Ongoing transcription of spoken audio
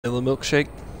vanilla milkshake,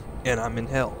 and I'm in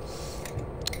hell.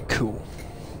 Cool.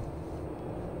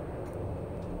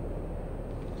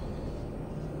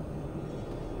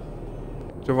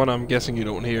 Giovanna, I'm guessing you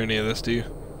don't hear any of this, do you?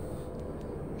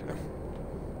 Okay.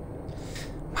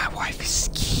 My wife is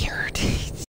scared.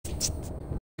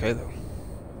 Okay, though.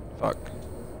 Fuck.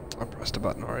 I pressed a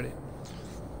button already.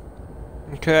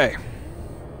 Okay.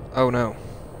 Oh, no.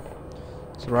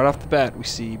 So right off the bat, we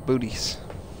see booties.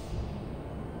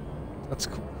 That's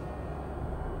cool.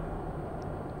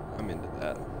 I'm into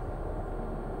that.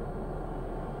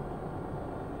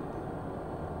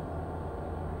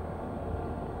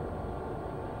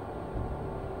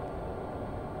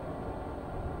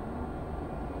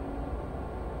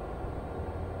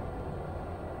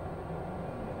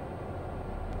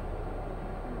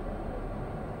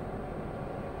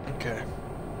 Okay.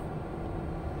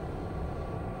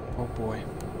 Oh boy.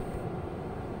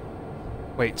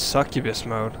 Wait, succubus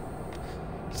mode.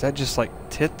 Is that just like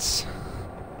tits?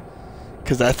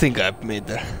 Because I think I've made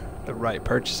the right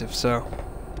purchase if so.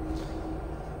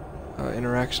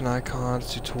 Interaction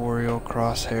icons, tutorial,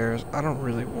 crosshairs. I don't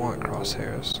really want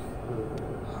crosshairs.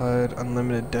 HUD,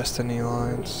 unlimited destiny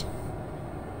lines.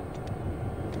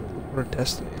 What are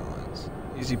destiny lines?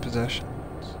 Easy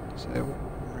possessions. Disable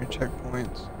memory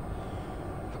checkpoints.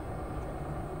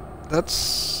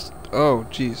 That's... oh,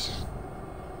 jeez.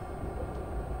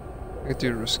 I could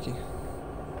do risky.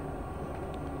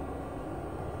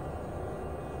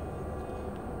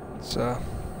 It's,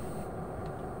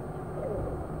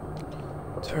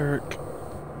 Turk.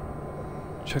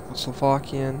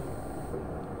 Czechoslovakian.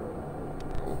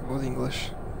 We'll go with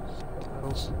English.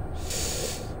 Titles.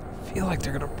 I feel like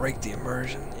they're gonna break the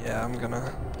immersion. Yeah, I'm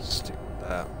gonna stick with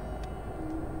that.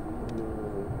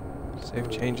 Save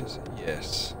changes.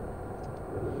 Yes.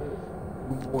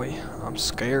 Oh boy, I'm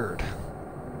scared.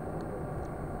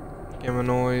 Gamma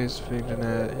noise,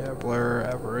 Vignet, yeah, blur,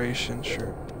 aberration,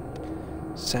 sure.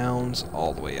 Sounds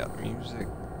all the way up. Music.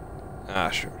 Ah,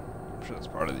 sure. I'm sure that's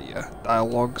part of the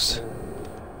dialogues.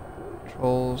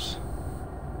 Controls.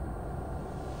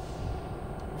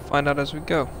 We'll find out as we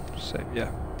go. Save,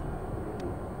 yeah.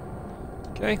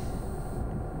 Okay.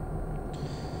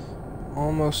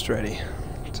 Almost ready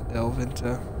to delve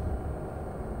into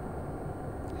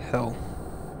hell.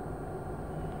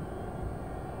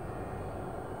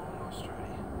 Almost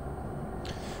ready.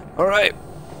 Alright.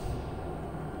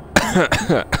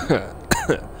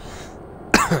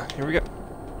 Here we go.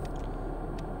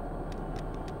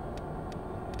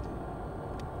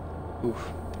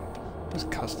 Oof. This is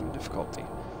custom difficulty.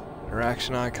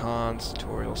 Interaction icons,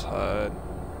 tutorials, HUD.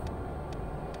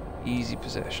 Easy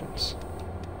possessions.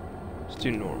 Let's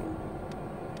do normal.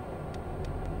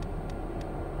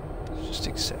 Let's just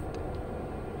accept it.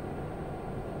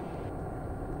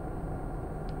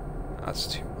 That's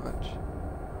too much.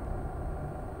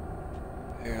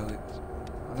 Barely visible.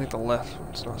 I think the left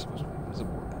one's not supposed to be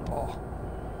visible at all.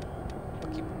 I'll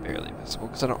keep it barely visible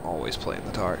because I don't always play in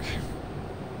the dark.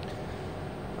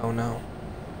 Oh no.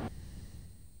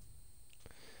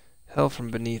 Hell from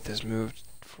beneath is moved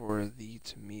for thee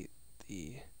to meet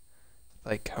thee.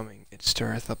 Thy coming, it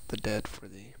stirreth up the dead for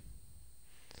thee.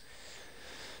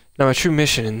 Now my true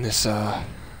mission in this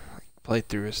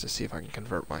playthrough is to see if I can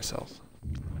convert myself.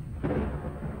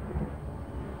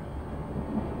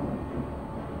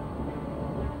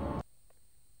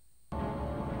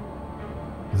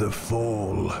 The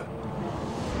fall.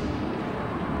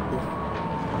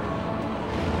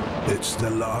 It's the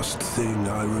last thing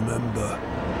I remember.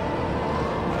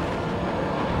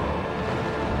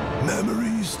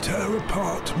 Memories tear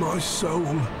apart my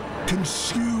soul,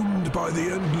 consumed by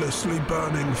the endlessly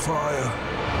burning fire.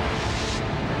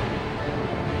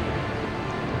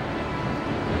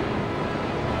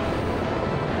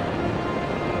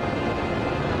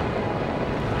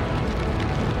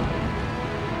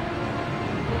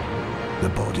 The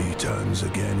body turns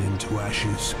again into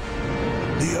ashes,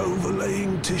 the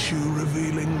overlaying tissue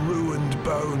revealing ruined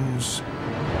bones.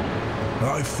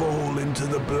 I fall into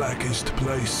the blackest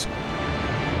place,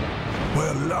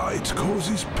 where light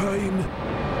causes pain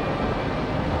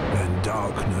and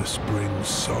darkness brings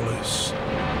solace.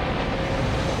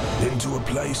 Into a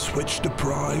place which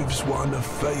deprives one of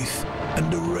faith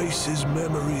and erases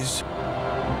memories,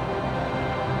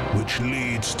 which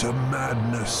leads to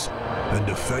madness and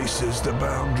effaces the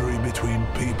boundary between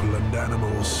people and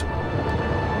animals.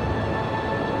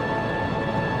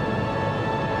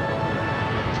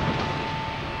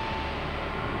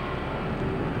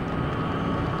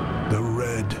 The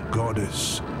Red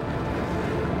Goddess.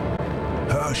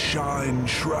 Her shine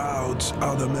shrouds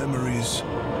other memories.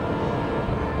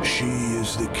 She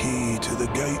is the key to the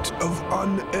gate of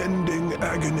unending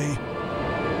agony.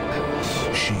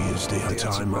 She is the hut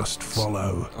I must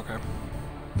follow. Okay.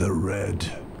 The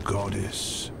Red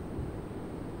Goddess.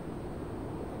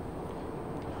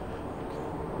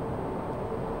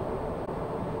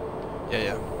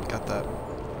 Yeah, got that.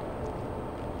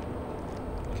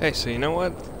 Okay, so you know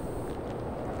what?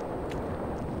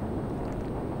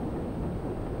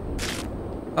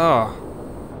 Oh.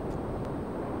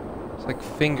 It's like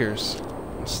fingers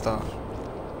and stuff.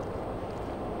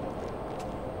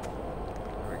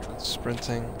 There we go, it's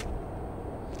sprinting.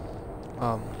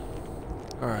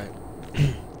 Alright.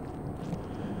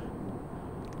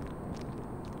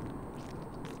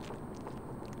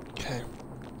 Okay.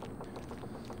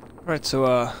 Alright,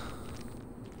 so,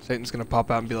 Satan's gonna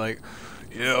pop out and be like,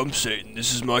 "Yeah, I'm Satan,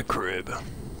 this is my crib.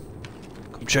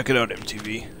 Come check it out,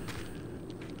 MTV."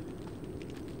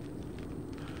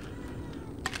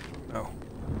 Oh.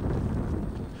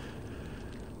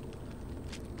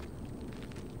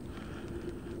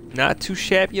 Not too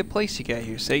shabby a place you got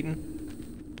here, Satan.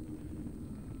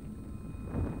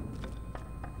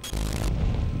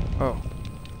 Oh.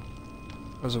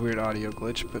 That was a weird audio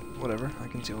glitch, but whatever, I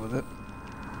can deal with it.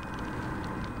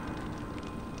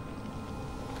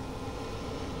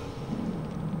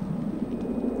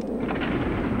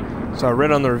 So I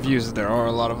read on the reviews that there are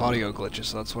a lot of audio glitches,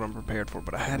 so that's what I'm prepared for,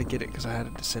 but I had to get it because I had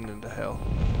to descend into hell.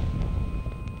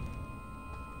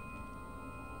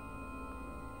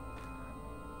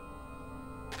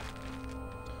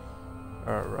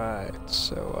 Alright,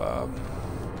 so,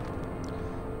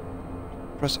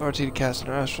 press RT to cast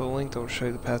an astral link that will show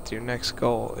you the path to your next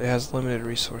goal. It has limited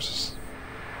resources.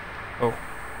 Oh.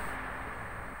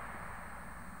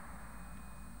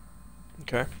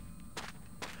 Okay.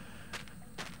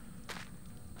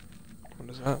 What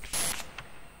is that?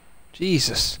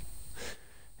 Jesus.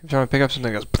 I'm trying to pick up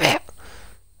something that goes bleh.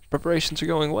 Preparations are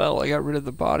going well. I got rid of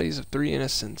the bodies of 3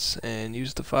 innocents and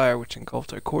used the fire which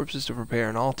engulfed their corpses to prepare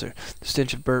an altar. The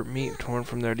stench of burnt meat torn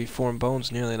from their deformed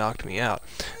bones nearly knocked me out.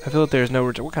 I feel that there is no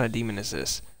return. What kind of demon is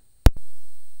this?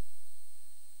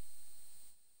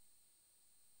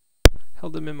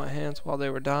 Held them in my hands while they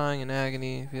were dying in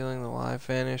agony, feeling the life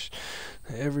vanish.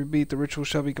 Every beat, the ritual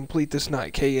shall be complete this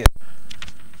night. KN.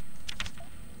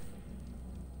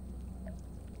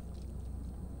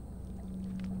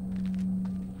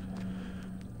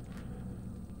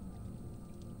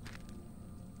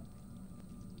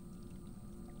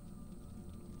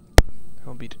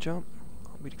 I'll be to jump.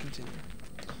 I'll be to continue.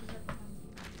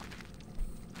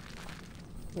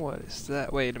 What is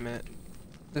that? Wait a minute.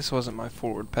 This wasn't my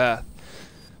forward path.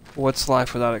 What's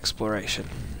life without exploration?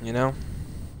 You know?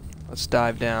 Let's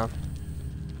dive down.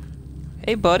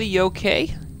 Hey buddy, you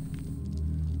okay?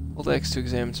 Hold X to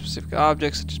examine specific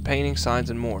objects such as paintings, signs,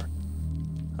 and more.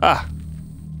 Ah!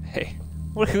 Hey.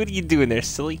 What are you doing there,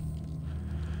 silly?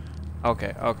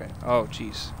 Okay. Oh,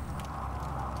 jeez.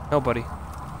 No, buddy.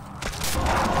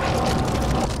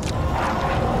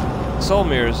 Soul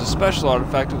Mirror is a special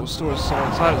artifact that will store the soul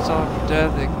inside itself after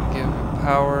death. It can give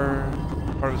power,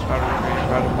 part of its power to recreate a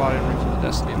fragile body and refill the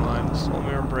destiny line. The Soul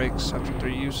Mirror breaks after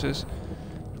 3 uses,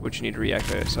 which you need to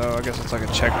reactivate. So I guess it's like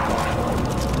a checkpoint.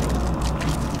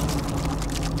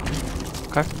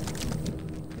 Okay.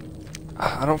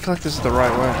 I don't feel like this is the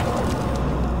right way.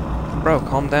 Bro,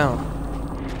 calm down.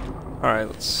 Alright,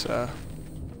 let's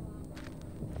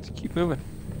keep moving.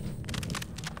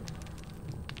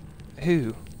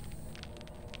 Who?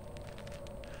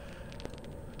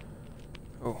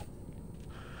 Oh.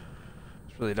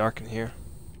 It's really dark in here.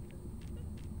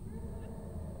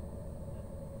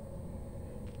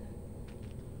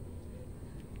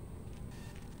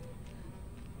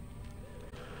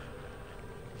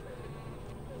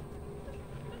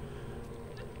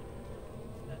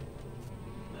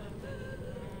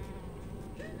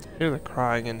 I hear the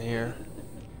crying in here.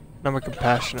 I'm a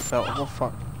compassionate fella. Well,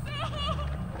 fuck.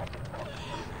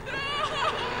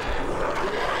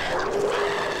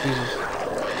 Jesus.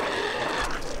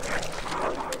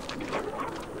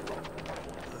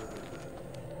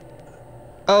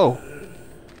 Oh!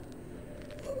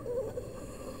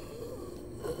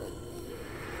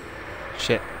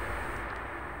 Shit.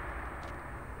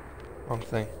 Wrong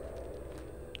thing.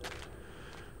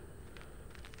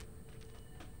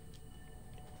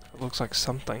 It looks like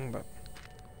something, but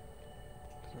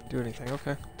doesn't do anything.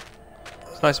 Okay.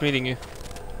 It's nice meeting you.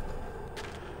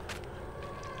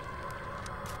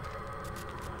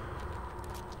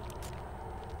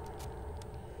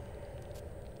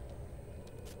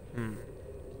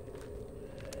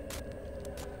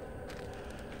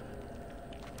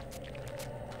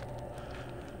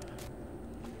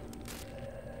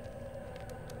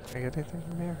 Can I get anything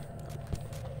from here?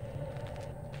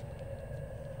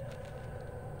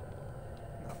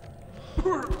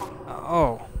 Nothing.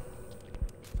 Oh.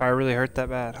 Fire really hurt that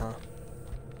bad, huh?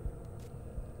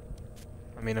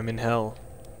 I mean, I'm in hell.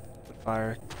 But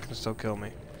fire can still kill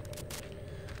me.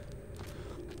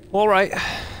 Alright.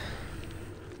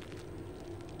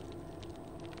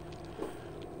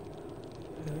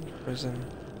 Prison.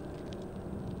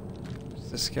 There's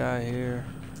this guy here.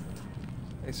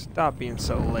 Hey, stop being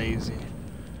so lazy.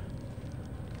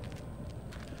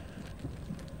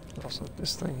 Also,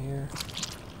 this thing here.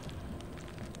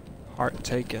 Heart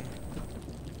taken.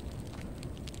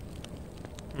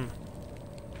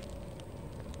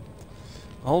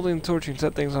 Holding the torch, you can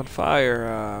set things on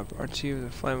fire. Achieve the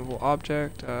flammable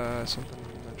object. Something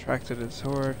attracted to the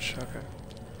torch. Okay.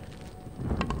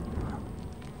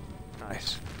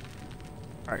 Nice.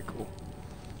 Alright, cool.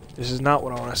 This is not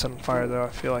what I want to set on fire, though. I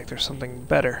feel like there's something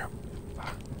better.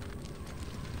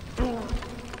 Oh,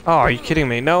 are you kidding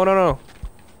me? No, no, no.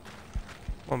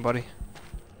 Come on, buddy.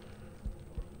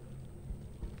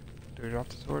 Do we drop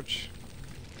the torch?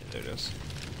 There it is.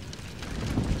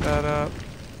 Pick that up.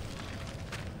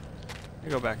 Let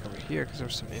me go back over here because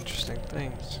there's some interesting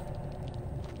things.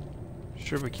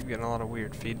 Sure, we keep getting a lot of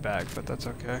weird feedback, but that's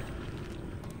okay.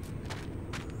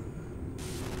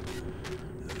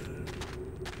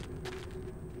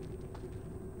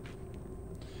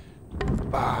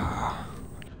 Ah.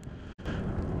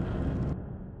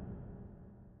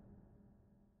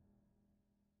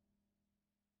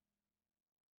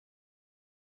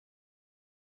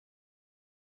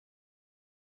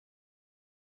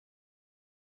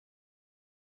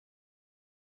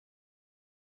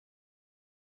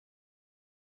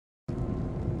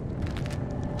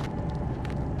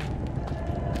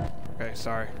 Okay,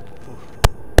 sorry. Oof.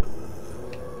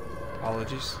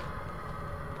 Apologies.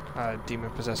 Demon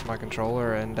possessed my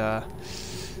controller and I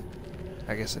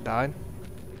guess it died.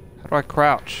 How do I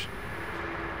crouch?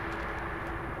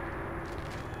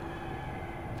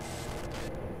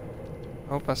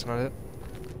 Oh, that's not it.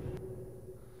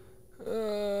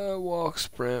 Walk,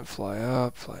 sprint, fly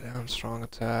up, fly down, strong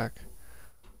attack.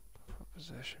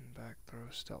 Possession, back throw,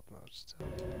 stealth mode, stealth.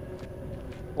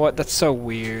 What? That's so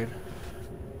weird.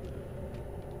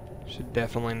 Should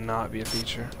definitely not be a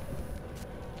feature.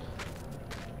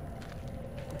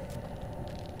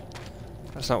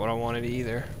 That's not what I wanted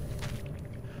either.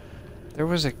 There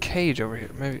was a cage over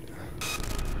here, maybe.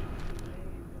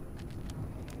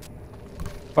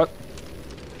 What?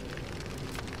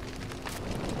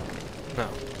 No.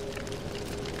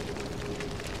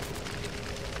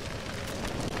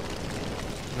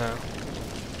 No.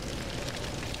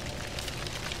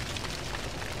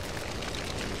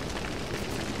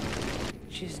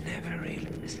 She's never really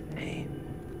the same.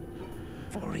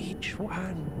 For each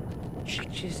one,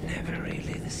 she's never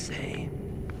really the same.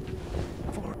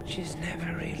 She's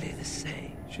never really the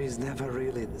same. She's never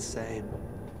really the same.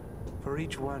 For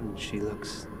each one, she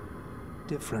looks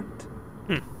different.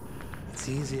 It's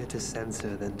easier to sense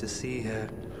her than to see her.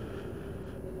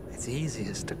 It's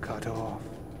easiest to cut off.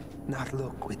 Not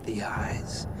look with the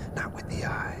eyes. Not with the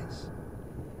eyes.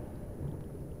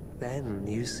 Then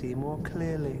you see more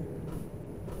clearly.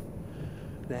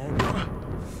 Then...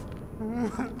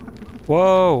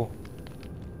 Whoa!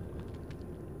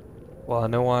 Well, I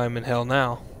know why I'm in hell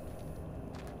now.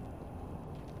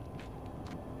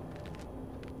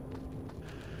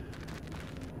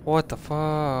 What the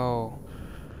fuck?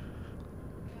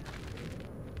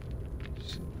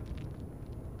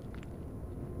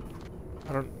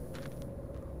 I don't...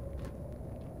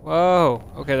 Whoa!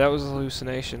 Okay, that was a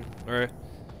hallucination. Or...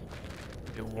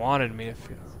 it wanted me to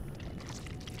feel...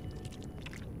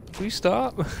 Please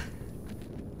stop!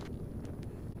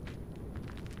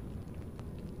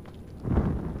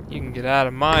 You can get out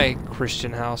of my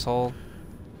Christian household.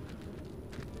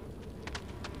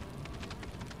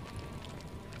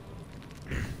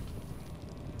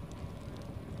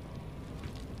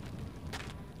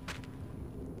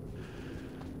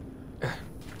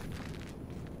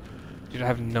 Dude, I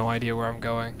have no idea where I'm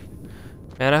going.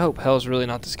 Man, I hope hell's really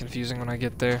not this confusing when I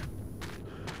get there.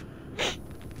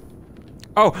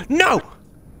 Oh, no!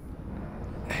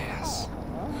 Yes.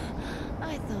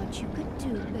 I thought you could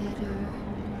do better.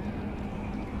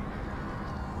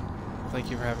 Thank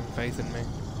you for having faith in me.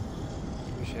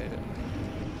 Appreciate it.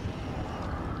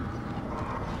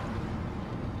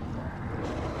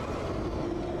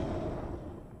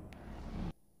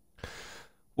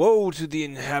 Woe to the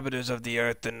inhabitants of the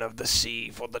earth and of the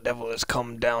sea, for the devil is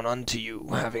come down unto you,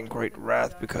 having great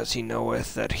wrath, because he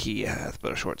knoweth that he hath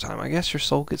but a short time. I guess your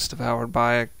soul gets devoured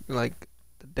by, like,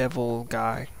 the devil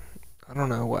guy. I don't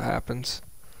know what happens.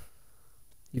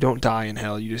 You don't die in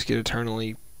hell. You just get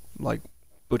eternally, like,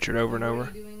 butchered over and over.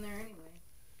 What are you doing there anyway?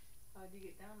 How'd you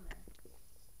get down there?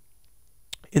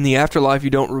 In the afterlife, you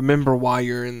don't remember why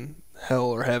you're in hell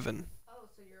or heaven. Oh,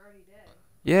 so you're already dead.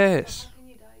 Yes. How can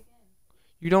you die again?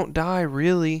 You don't die,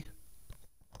 really.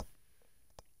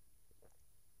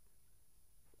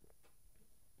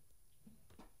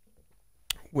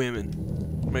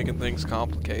 Women. Making things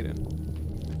complicated.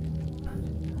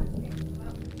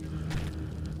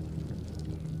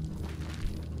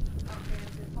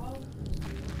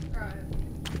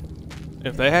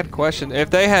 If they had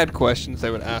questions, they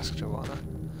would ask Joanna.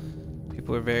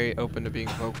 People are very open to being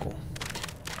vocal.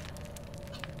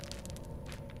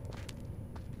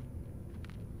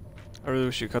 I really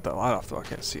wish you cut that light off, though. I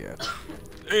can't see it.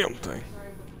 Damn thing.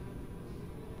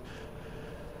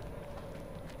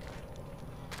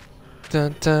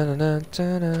 Dun, dun, dun,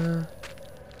 dun, dun.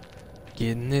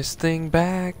 Getting this thing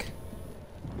back.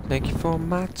 Thank you for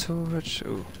my torch.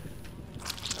 Ooh.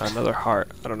 Another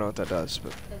heart. I don't know what that does,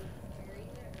 but...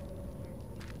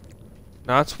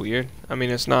 No, it's weird. I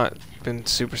mean, it's not been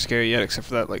super scary yet, except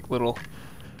for that, like, little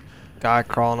guy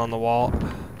crawling on the wall.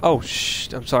 Oh,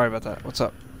 shh. I'm sorry about that. What's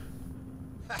up?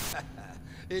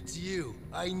 It's you.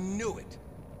 I knew it.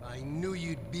 I knew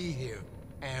you'd be here,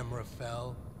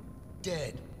 Amraphel.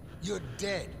 Dead. You're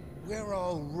dead. We're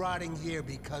all rotting here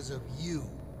because of you.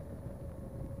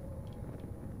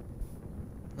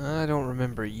 I don't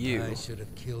remember you. I should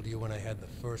have killed you when I had the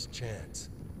first chance.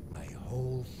 My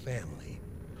whole family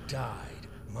died.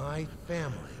 My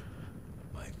family.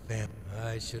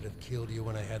 I should have killed you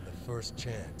when I had the first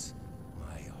chance.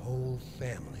 My whole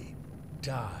family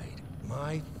died.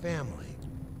 My family.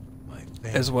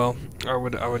 As well. I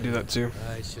would do that too.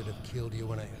 I should have killed you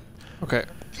when I... Okay.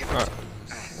 Give it to me,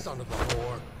 you son of a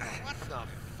whore. What the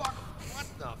fuck? What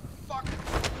the fuck?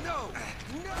 No!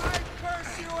 No! I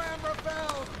curse you,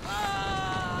 Amraphel!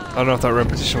 Ah! I don't know if that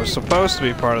repetition was supposed to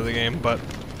be part of the game, but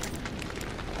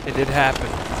it did happen.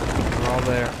 We're all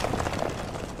there.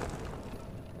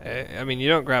 I mean, you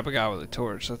don't grab a guy with a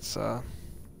torch. That's Hell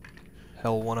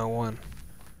 101.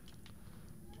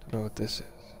 Don't know what this is.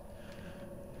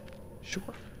 Sure.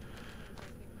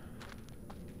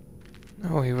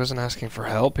 No, he wasn't asking for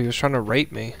help. He was trying to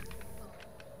rape me.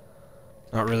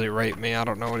 Not really rape me. I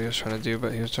don't know what he was trying to do,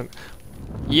 but he was trying to...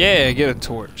 Yeah, get a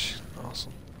torch.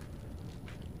 Awesome.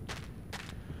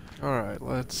 Alright,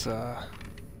 let's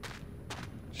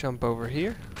jump over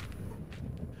here.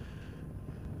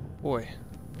 Boy.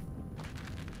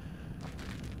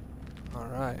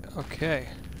 Alright, okay.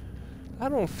 I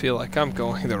don't feel like I'm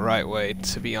going the right way,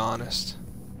 to be honest.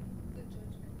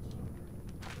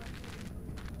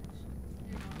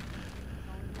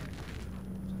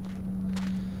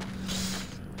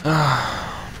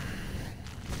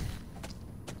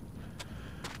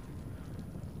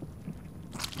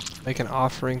 Make an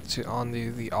offering on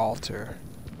the altar.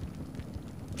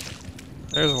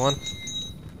 There's one.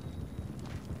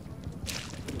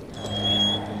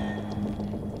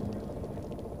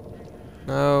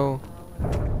 No.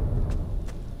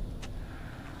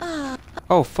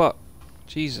 Oh fuck.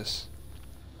 Jesus.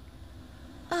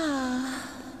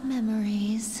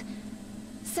 Memories.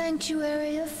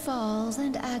 Sanctuary of falls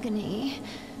and agony.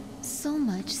 So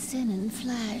much sin and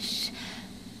flesh.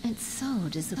 It's so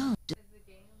disappointing.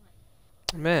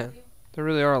 Man, there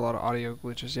really are a lot of audio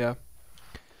glitches, yeah.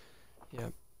 Yeah.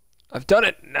 I've done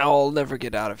it! Now I'll never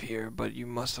get out of here, but you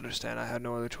must understand I had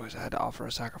no other choice. I had to offer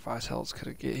a sacrifice. Hell else could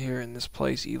I get here in this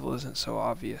place? Evil isn't so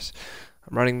obvious.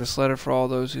 I'm writing this letter for all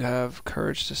those who have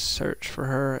courage to search for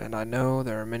her, and I know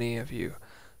there are many of you.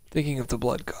 Thinking of the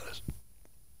blood goddess.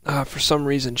 For some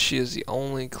reason, she is the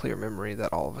only clear memory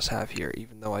that all of us have here.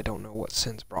 Even though I don't know what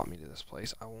sins brought me to this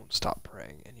place, I won't stop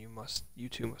praying, and you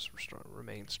too must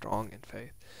remain strong in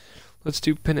faith. Let's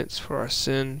do penance for our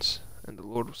sins, and the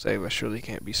Lord will save us. Surely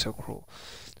can't be so cruel.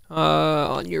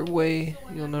 On your way,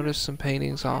 you'll notice some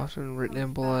paintings often written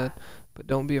in blood, but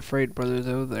don't be afraid, brother,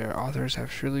 though their authors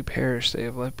have surely perished. They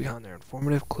have left behind their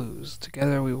informative clues.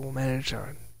 Together we will manage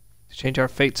to change our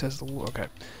fate, says the Lord. Okay.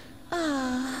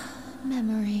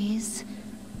 Memories.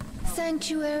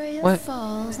 Sanctuary of What?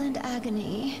 falls and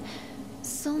agony.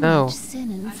 So No. much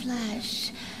sin and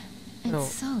flesh. It's No.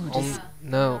 so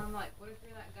No. I'm like, what if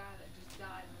you're that guy that just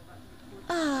died and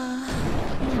they're about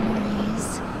to be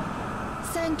memories.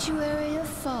 Sanctuary of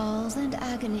falls and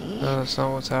agony. No, that's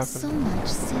not what's So happening. much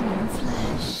sin and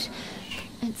flesh.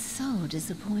 It's so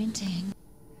disappointing.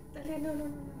 Okay, no.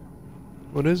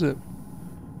 What is it?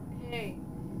 Hey.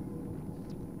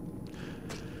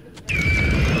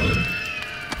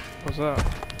 What's up?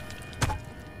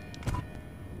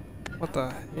 What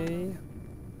the hey?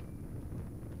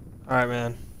 Alright,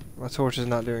 man. My torch is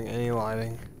not doing any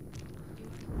lighting.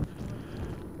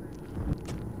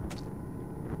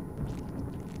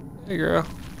 Hey, girl.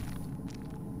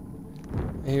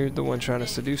 You're the one trying to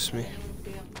seduce me.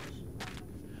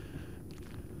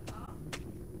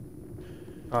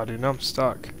 Oh, dude, now I'm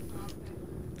stuck.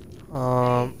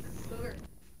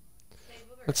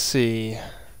 Let's see.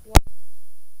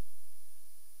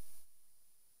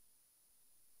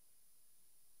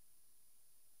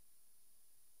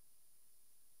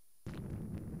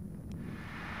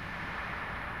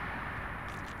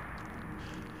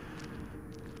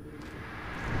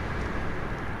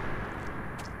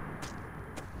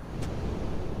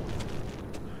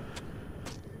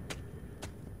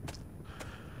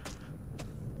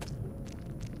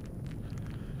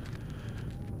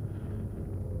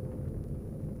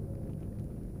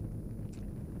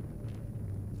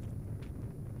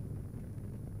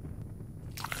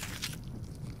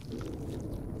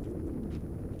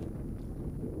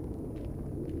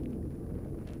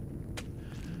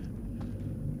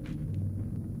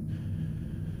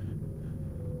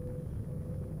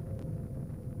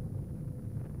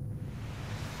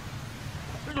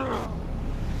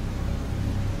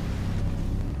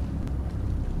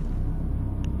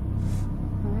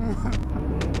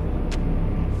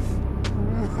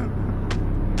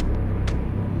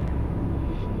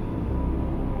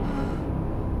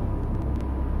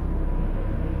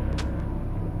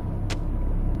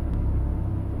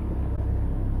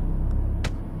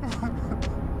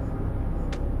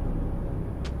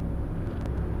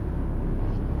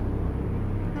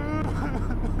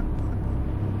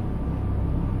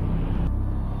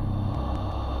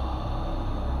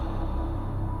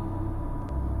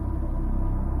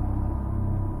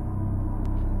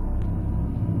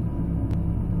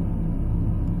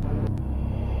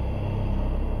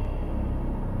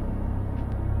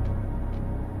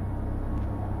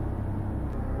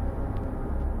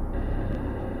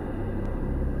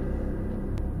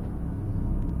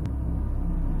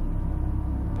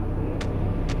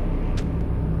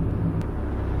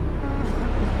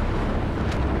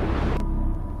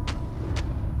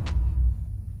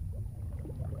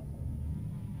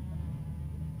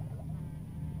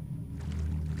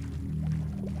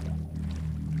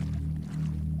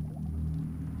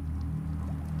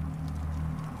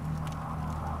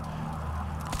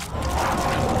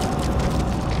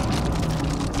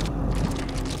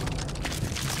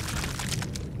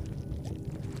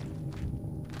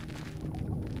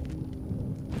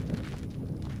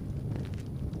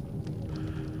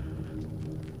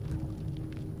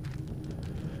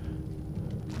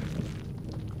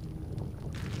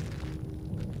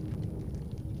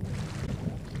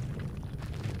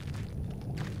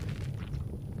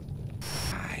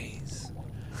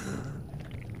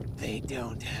 They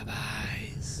don't have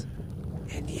eyes.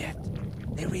 And yet,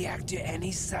 they react to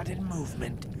any sudden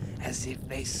movement as if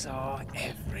they saw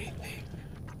everything.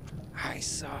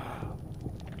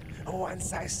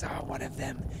 Once I saw one of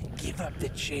them give up the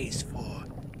chase for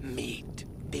meat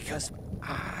because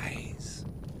eyes.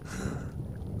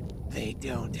 They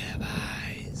don't have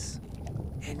eyes.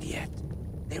 And yet,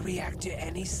 they react to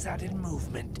any sudden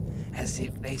movement as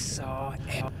if they saw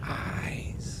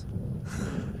eyes.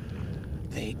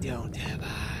 They don't have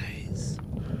eyes.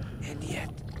 And yet,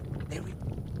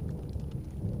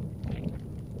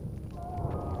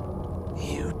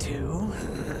 You too?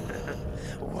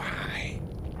 Why?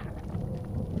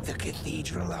 The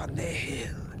cathedral on the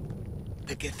hill.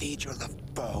 The cathedral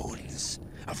of bones,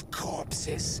 of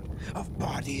corpses, of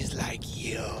bodies like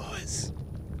yours.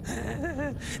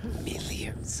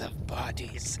 Millions of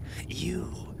bodies.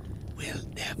 You will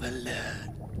never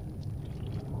learn.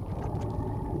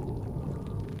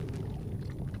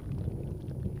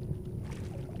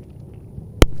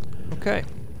 Okay.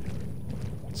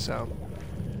 So.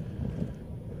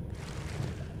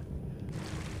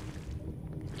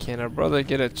 Can our brother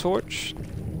get a torch?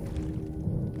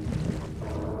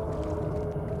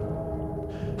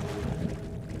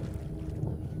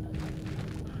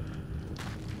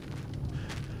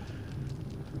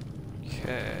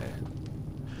 Okay.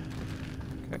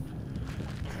 Okay.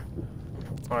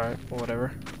 Alright, well,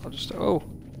 whatever. I'll just. Oh!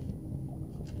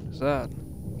 What's that?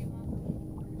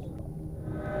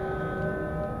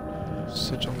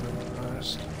 Sigil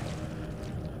memorized.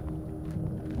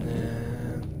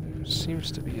 And there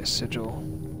seems to be a sigil.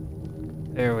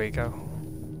 There we go.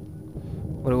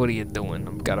 What are you doing?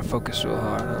 I've got to focus real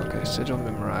hard. Okay, sigil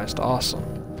memorized. Awesome.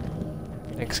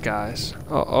 Thanks, guys.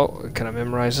 Oh, can I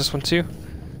memorize this one too?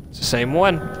 It's the same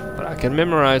one, but I can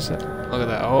memorize it. Look at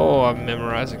that. Oh, I'm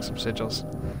memorizing some sigils.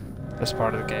 That's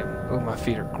part of the game. Oh, my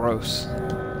feet are gross.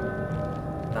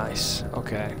 Nice.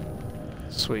 Okay.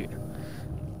 Sweet.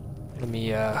 Let me,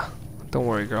 don't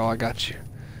worry, girl, I got you.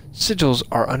 Sigils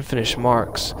are unfinished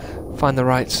marks. Find the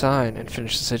right sign and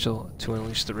finish the sigil to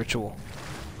unleash the ritual.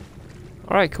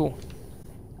 Alright, cool.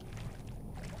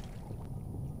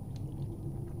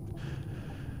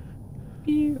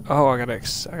 Oh, I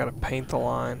gotta paint the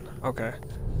line. Okay.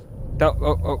 No,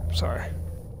 oh, sorry.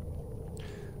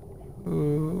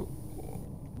 Ooh.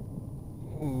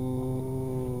 Ooh.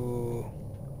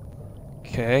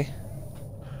 Okay.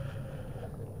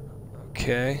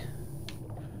 Okay.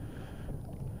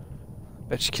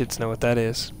 Bet you kids know what that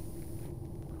is.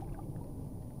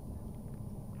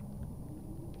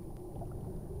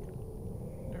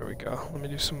 There we go. Let me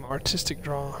do some artistic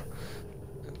draw.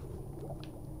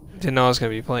 Didn't know I was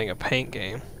going to be playing a paint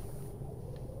game.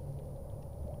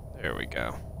 There we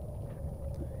go.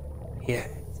 Yeah.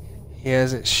 He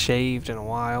hasn't shaved in a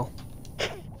while.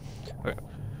 Okay.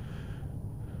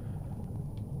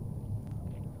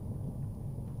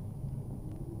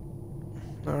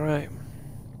 Alright.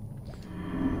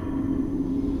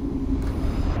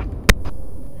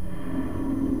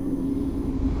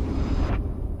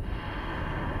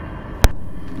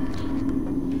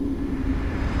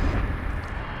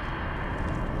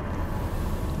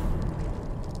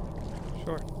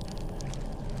 Sure.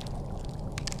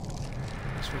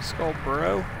 That's what it's called,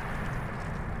 bro.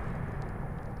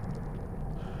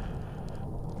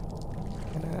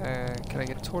 Can I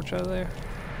get a torch out of there?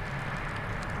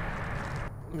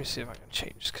 Let me see if I can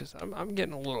change, because I'm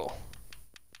getting a little...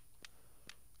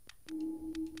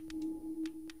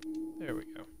 There we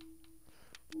go.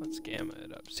 Let's gamma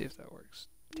it up, see if that works.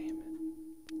 Damn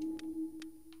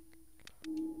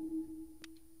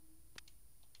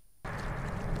it.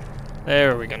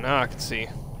 There we go, now I can see.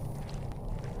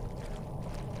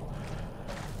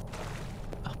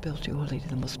 I'll build you, O Lady,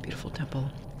 the most beautiful temple.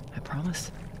 I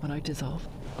promise. When I dissolve,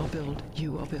 I'll build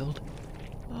you, I'll build.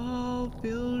 I'll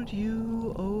build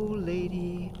you, O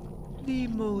Lady, the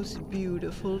most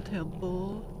beautiful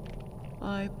temple.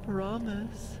 I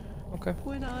promise. Okay.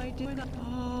 When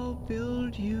I'll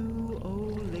build you, O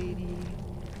Lady,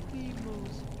 the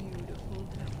most beautiful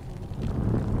temple.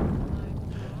 I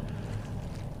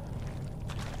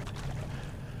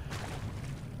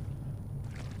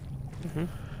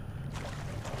promise.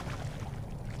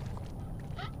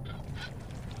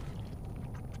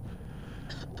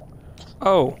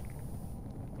 Oh.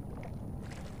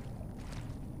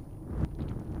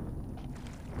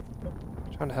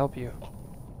 Trying to help you.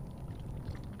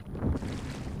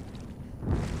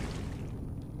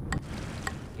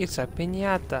 It's a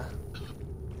piñata.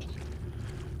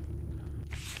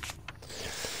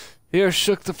 The earth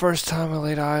shook the first time I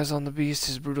laid eyes on the beast.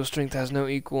 His brutal strength has no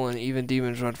equal, and even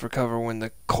demons run for cover when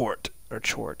the court, or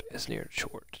chort, is near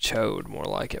chode, more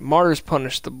like it. Martyrs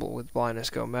punished with blindness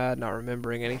go mad, not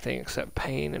remembering anything except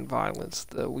pain and violence.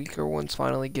 The weaker ones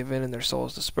finally give in and their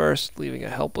souls disperse, leaving a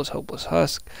helpless, hopeless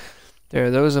husk. There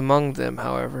are those among them,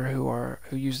 however,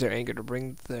 who use their anger to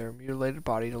bring their mutilated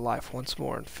body to life once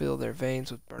more and fill their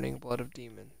veins with burning blood of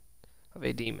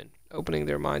a demon. Opening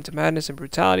their mind to madness and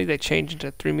brutality, they change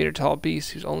into 3-meter-tall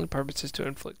beasts whose only purpose is to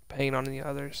inflict pain on the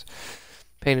others.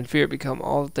 Pain and fear become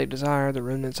all that they desire. The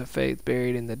remnants of faith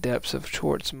buried in the depths of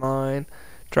Chort's mind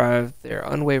drive their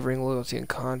unwavering loyalty and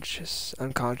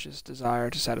unconscious desire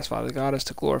to satisfy the goddess,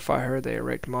 to glorify her. They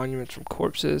erect monuments from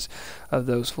corpses of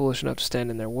those foolish enough to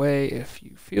stand in their way. If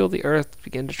you feel the earth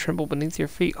begin to tremble beneath your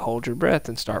feet, hold your breath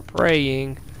and start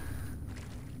praying.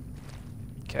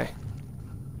 Okay.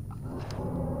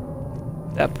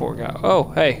 That poor guy.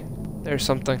 Oh, hey. There's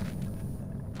something.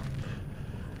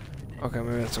 Okay,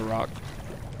 maybe that's a rock.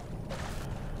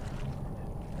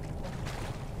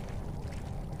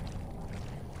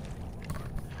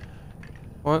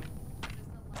 What?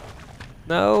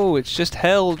 No, it's just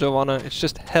hell, Giovanna. It's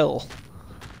just hell.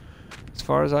 As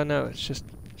far as I know, it's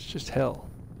just hell.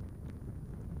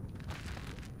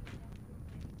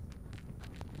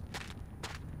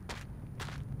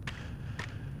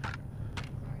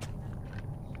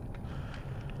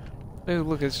 Dude,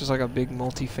 look, it's just like a big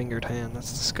multi-fingered hand.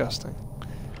 That's disgusting.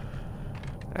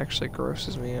 Actually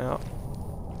grosses me out.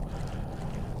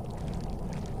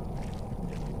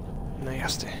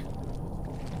 Nasty.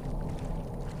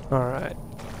 Alright.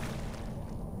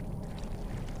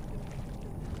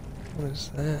 What is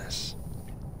this?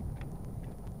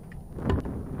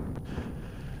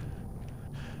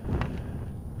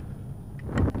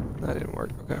 That didn't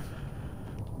work, okay.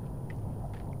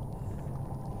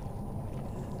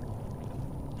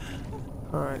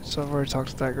 Alright, so I've already talked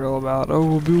to that girl about, oh,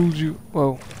 we'll build you.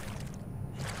 Whoa.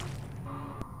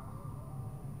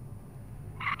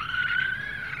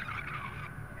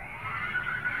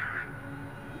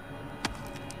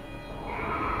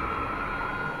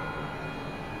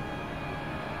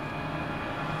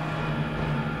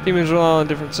 Demons rely on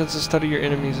different senses. Study your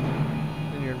enemies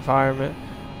and your environment.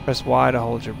 Press Y to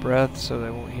hold your breath so they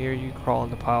won't hear you. Crawl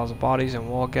into piles of bodies and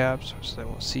wall gaps so they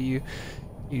won't see you.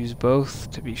 Use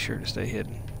both to be sure to stay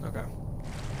hidden. Okay.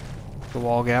 The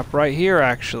wall gap right here,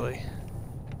 actually.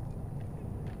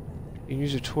 You can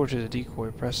use your torch as a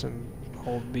decoy. Press and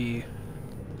hold B.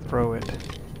 Throw it.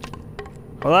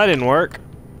 Well, that didn't work.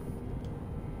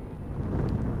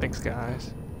 Thanks,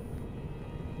 guys.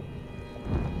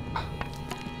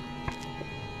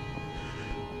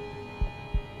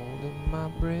 Holding my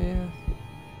breath.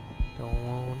 Don't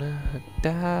wanna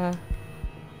die.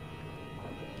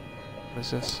 What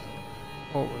is this?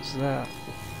 What was that?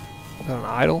 Is that an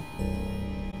idol?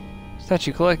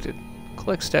 Statue collected.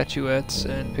 Collect statuettes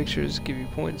and pictures give you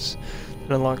points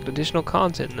and unlock additional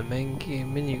content in the main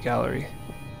game menu gallery.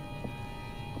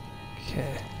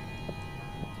 Okay.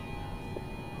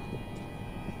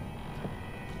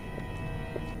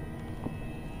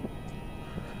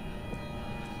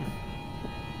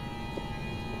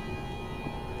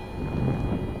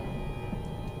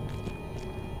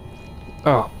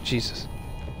 Oh, Jesus.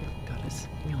 Goddess,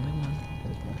 the only one.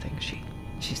 Nothing she.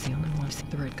 She's the only one.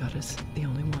 The red goddess, the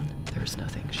only one. There's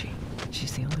nothing she.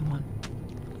 She's the only one.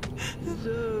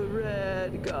 The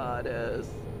red goddess,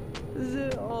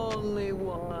 the only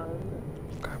one.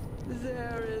 Okay.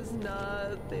 There is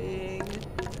nothing.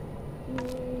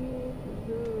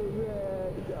 The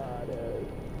red goddess,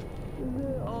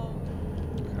 the only.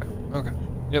 Okay.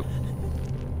 Yep.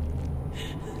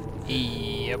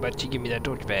 How about you give me that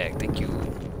torch back? Thank you.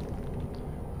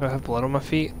 Do I have blood on my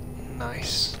feet?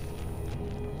 Nice.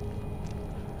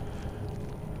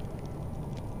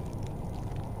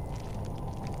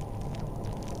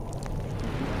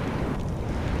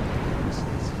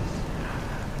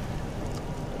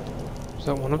 Is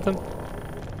that one of them?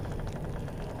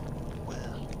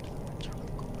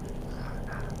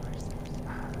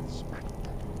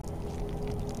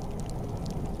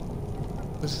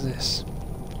 What is this?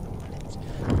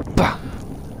 Bah!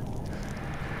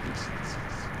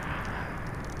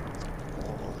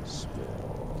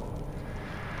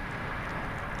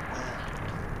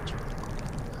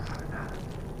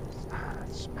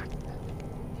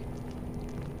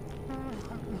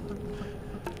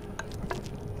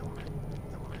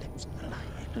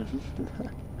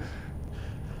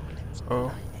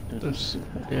 Oh, this,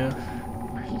 yeah.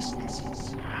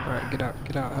 Alright, get out,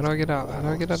 get out. How do I get out? How do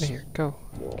I get out of here? Go.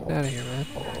 Get out of here, man.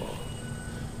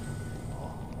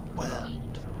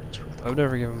 I've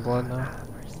never given blood now.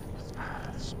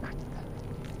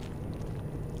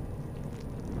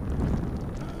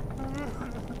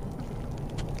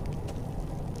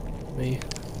 Me.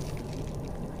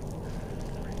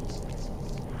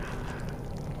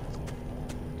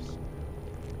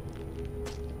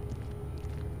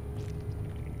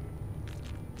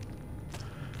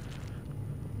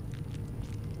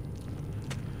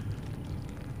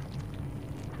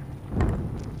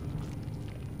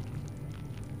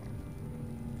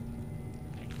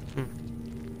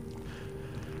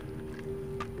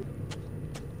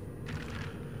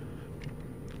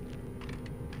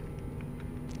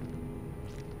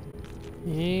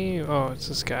 Oh, it's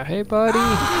this guy. Hey, buddy!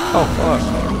 Oh,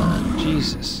 fuck.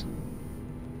 Jesus.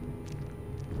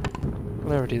 I'll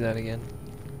never do that again.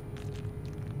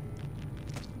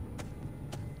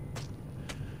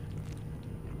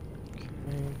 Okay.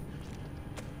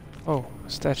 Oh, a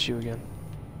statue again.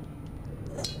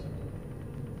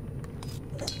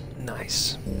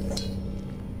 Nice.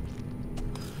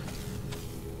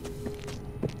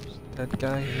 That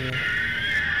guy here.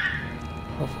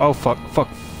 Oh, fuck, fuck.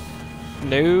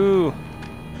 No.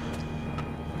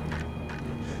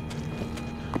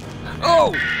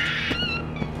 Oh!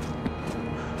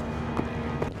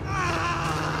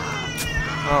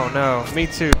 Oh no, me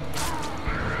too.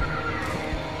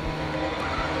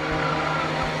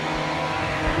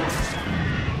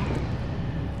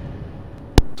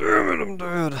 Damn it, I'm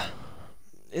dead.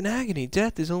 In agony,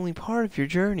 death is only part of your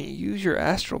journey. Use your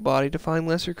astral body to find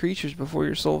lesser creatures before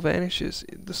your soul vanishes.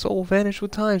 The soul will vanish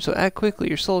with time, so act quickly.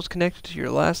 Your soul is connected to your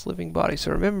last living body, so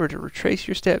remember to retrace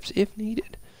your steps if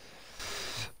needed.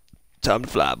 Time to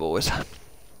fly, boys.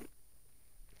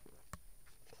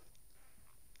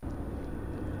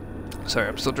 Sorry,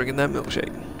 I'm still drinking that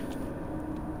milkshake.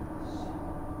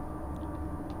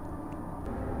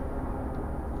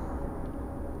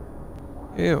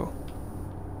 Ew.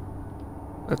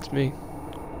 That's me.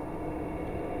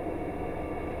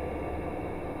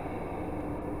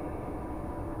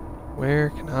 Where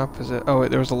can I possess? Oh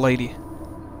wait, there was a lady.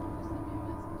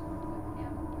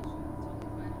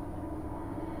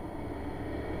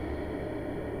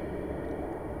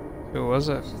 Who was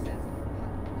it?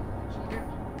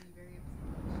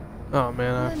 Oh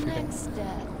man, I The freaking. next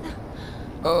death.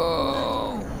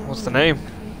 Oh, what's the name?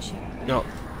 No,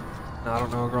 I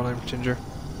don't know a girl named Ginger.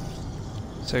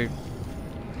 So.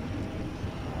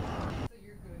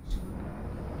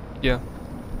 Yeah.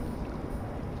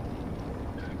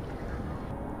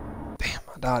 Damn,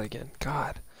 I died again.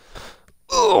 God.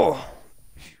 Oh.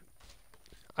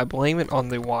 I blame it on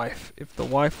the wife. If the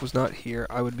wife was not here,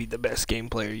 I would be the best game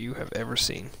player you have ever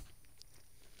seen.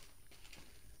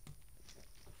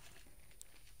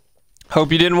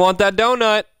 Hope you didn't want that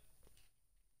donut.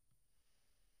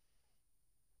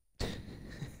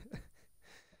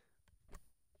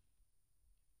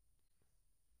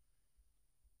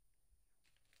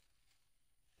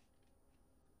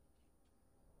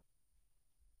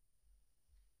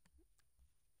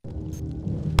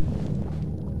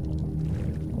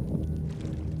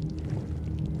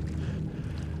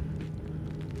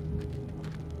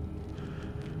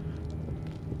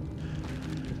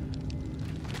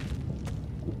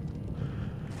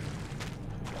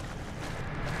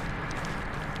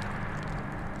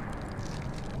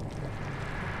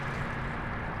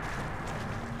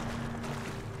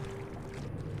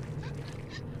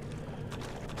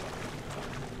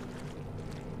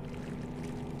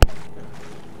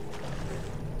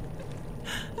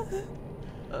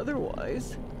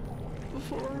 Otherwise,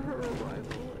 before her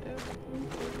arrival,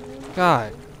 everything...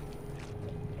 God.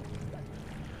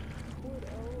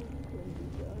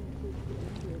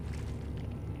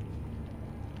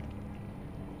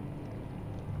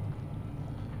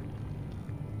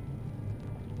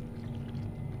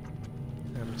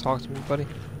 Talk to me, buddy.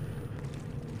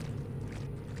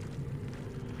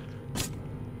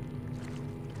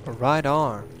 A right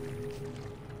arm.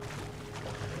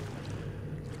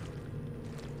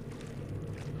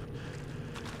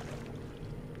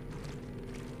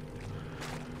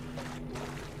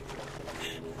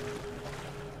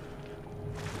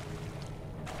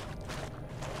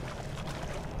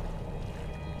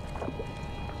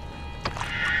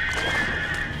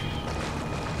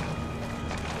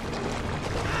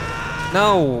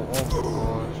 No! Oh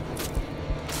gosh.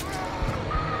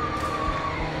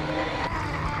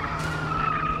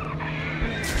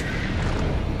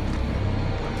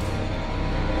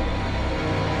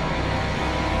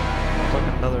 Like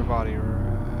another body,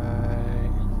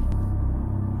 right?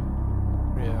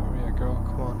 Yeah, girl,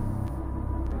 come on.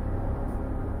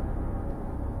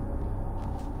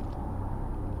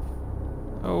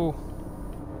 Oh.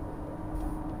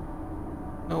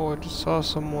 No, I just saw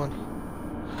someone.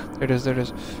 There it is, there it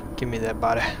is. Give me that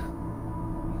body.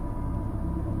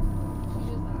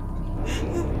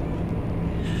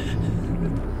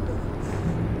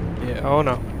 Yeah, oh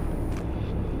no.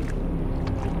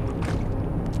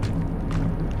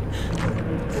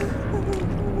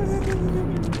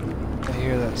 I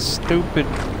hear that stupid...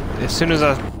 As soon as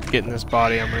I get in this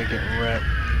body, I'm gonna get wrecked.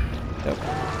 Yep.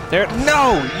 There...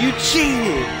 No! You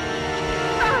cheated!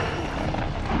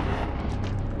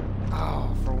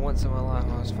 Once in my life,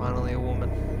 I was finally a woman.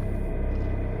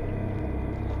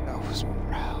 I was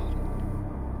proud.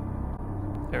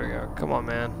 There we go. Come on,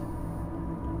 man.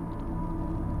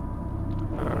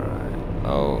 Alright.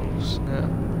 Oh, snap.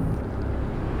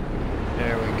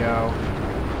 There we go.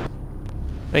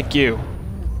 Thank you.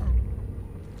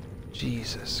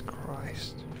 Jesus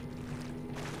Christ.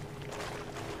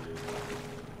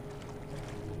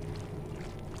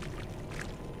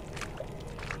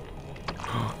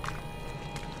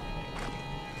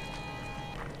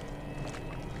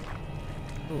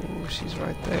 Oh, she's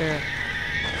right there.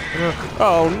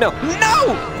 Oh no!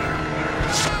 No!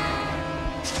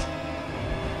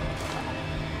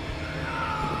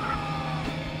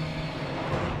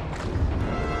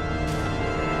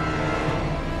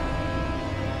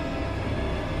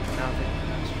 Now they can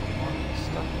ask for more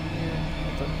stuff in here.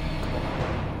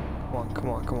 Come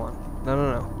on. No.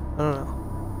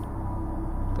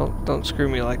 Don't screw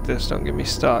me like this. Don't get me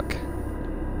stuck.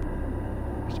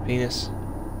 Where's the penis?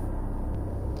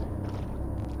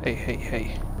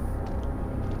 Hey.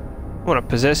 I wanna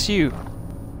possess you.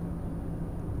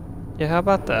 Yeah, how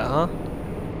about that, huh?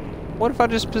 What if I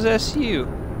just possess you?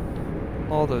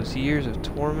 All those years of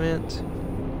torment.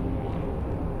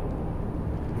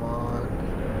 Come on.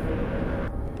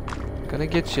 I'm gonna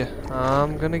get you.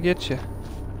 I'm gonna get you.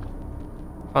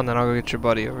 And then I'll go get your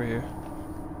buddy over here.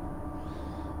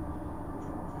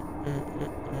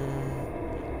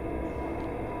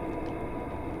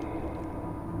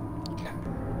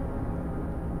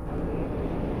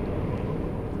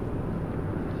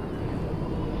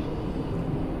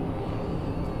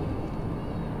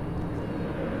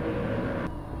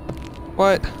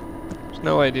 What? There's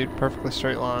no way, dude. Perfectly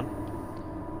straight line.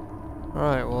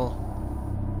 Alright, well.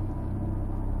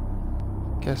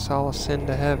 Guess I'll ascend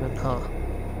to heaven, huh?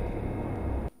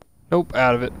 Nope,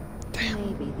 out of it. Damn.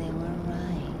 Maybe they were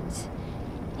right.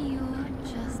 You're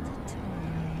just a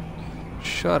toy.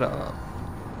 Shut up.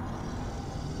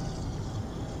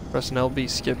 Press an LB,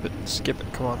 skip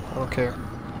it, come on, I don't care.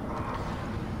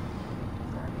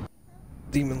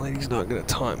 Demon Lady's not gonna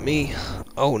taunt me.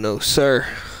 Oh no, sir.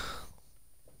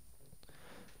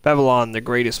 Babylon, the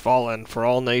great is fallen, for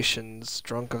all nations,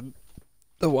 drunk of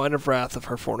the wine of wrath of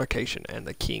her fornication, and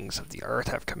the kings of the earth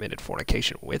have committed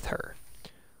fornication with her.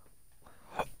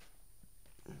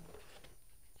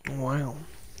 Wow.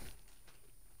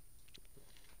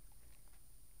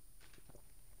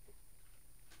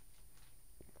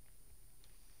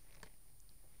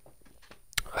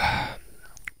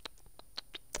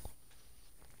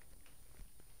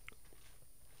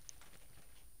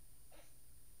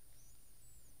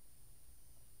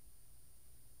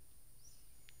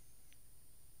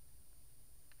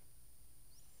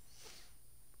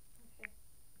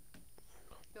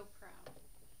 Feel proud.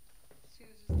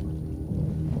 Sue's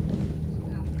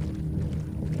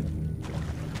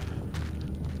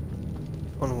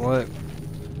On what?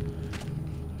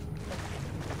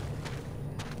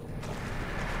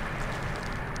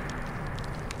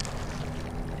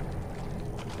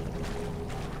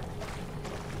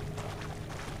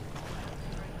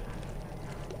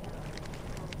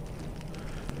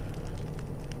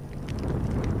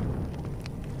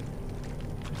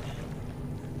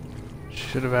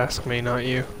 Should have asked me, not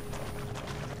you.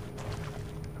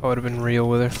 I would have been real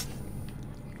with her.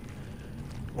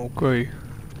 Okay.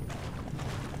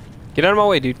 Get out of my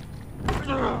way, dude.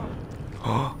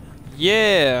 Oh,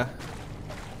 yeah.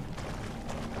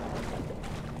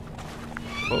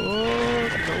 Oh,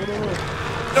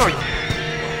 no.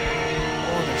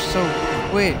 Oh, they're so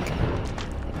quick.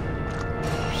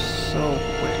 They're so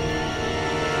quick.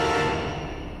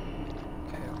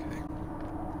 Okay.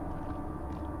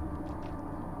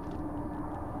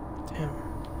 Damn.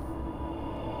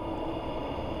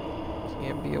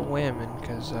 Can't be a whammon,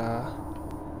 because,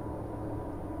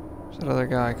 where's that other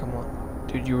guy? Come on.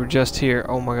 Dude, you were just here.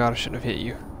 Oh my god, I shouldn't have hit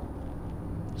you.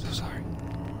 So sorry.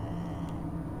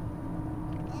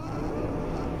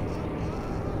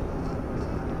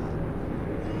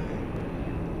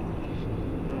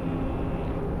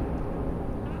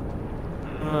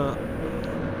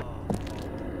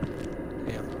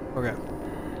 Damn. Okay.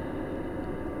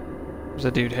 Where's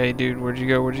that dude? Hey, dude, where'd you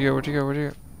go? Where'd you go? Where'd you go? Where'd you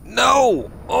go?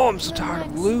 No! Oh, I'm so tired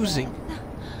of losing.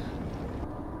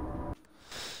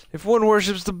 If one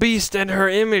worships the beast and her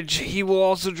image, he will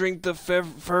also drink the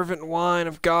fervent wine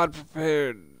of God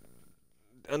prepared,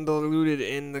 undiluted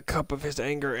in the cup of his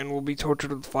anger, and will be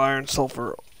tortured with fire and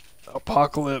sulfur.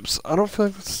 Apocalypse. I don't feel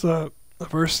like that's a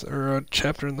verse or a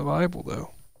chapter in the Bible,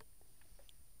 though.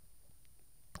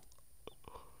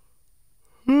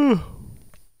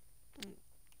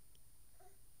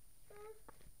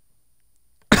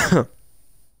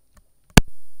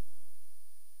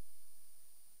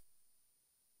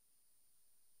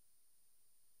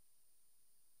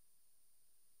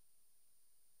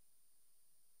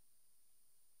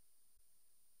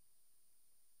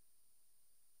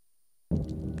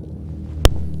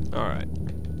 Alright.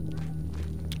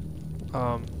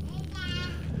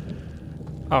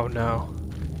 Oh no.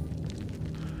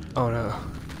 Oh no.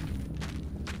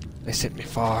 They sent me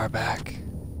far back.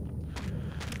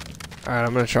 Alright,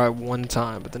 I'm gonna try one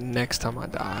time, but the next time I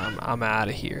die, I'm out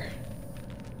of here.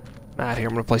 I'm out of here.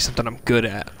 I'm gonna play something I'm good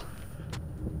at.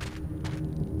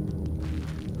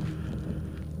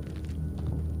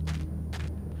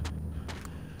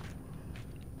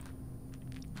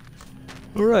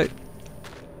 Alright.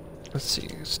 Let's see.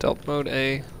 Stealth mode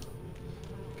A.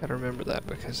 Gotta remember that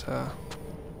because,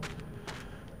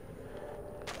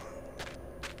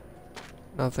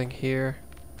 nothing here.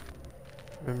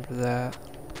 Remember that.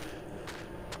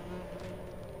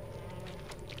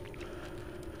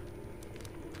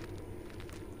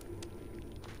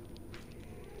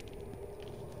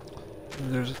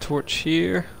 And there's a torch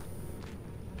here.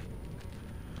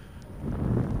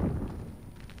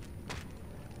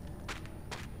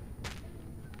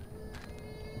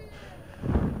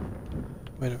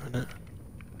 Wait a minute.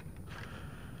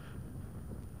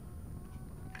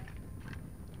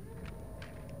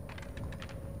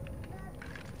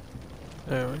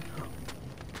 There we go.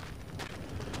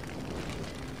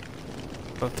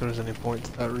 Not if there's any point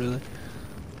to that, really.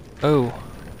 Oh.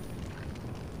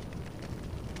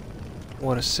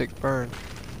 What a sick burn.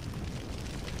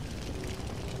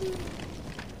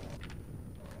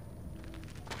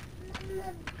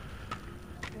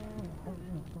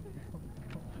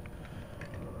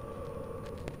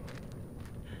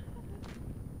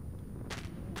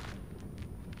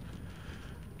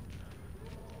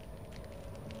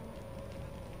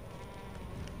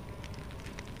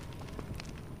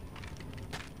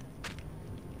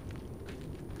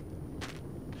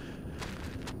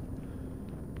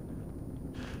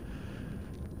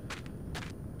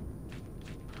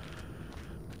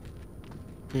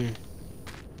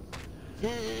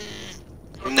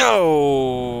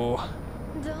 No!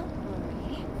 Don't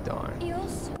worry. Darn. You'll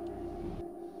soon.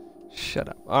 Shut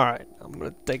up. Alright, I'm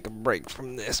gonna take a break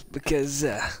from this because,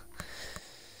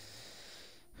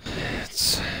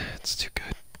 it's too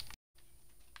good.